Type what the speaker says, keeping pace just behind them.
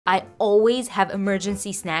I always have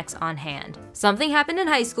emergency snacks on hand. Something happened in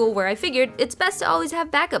high school where I figured it's best to always have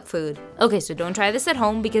backup food. Okay, so don't try this at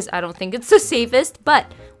home because I don't think it's the safest,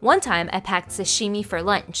 but one time I packed sashimi for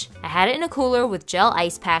lunch. I had it in a cooler with gel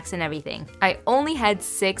ice packs and everything. I only had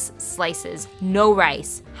 6 slices, no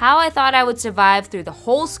rice. How I thought I would survive through the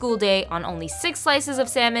whole school day on only 6 slices of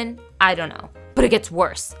salmon, I don't know. But it gets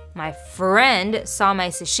worse. My friend saw my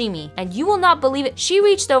sashimi, and you will not believe it, she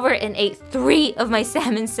reached over and ate 3 of my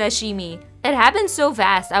salmon sashimi. It happened so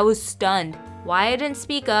fast, I was stunned. Why I didn't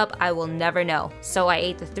speak up, I will never know. So I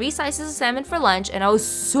ate the 3 slices of salmon for lunch, and I was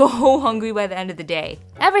so hungry by the end of the day.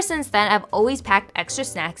 Ever since then, I've always packed extra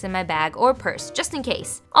snacks in my bag or purse, just in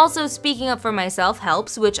case. Also, speaking up for myself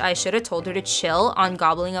helps, which I should have told her to chill on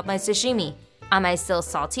gobbling up my sashimi. Am I still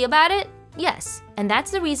salty about it? Yes, and that's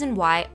the reason why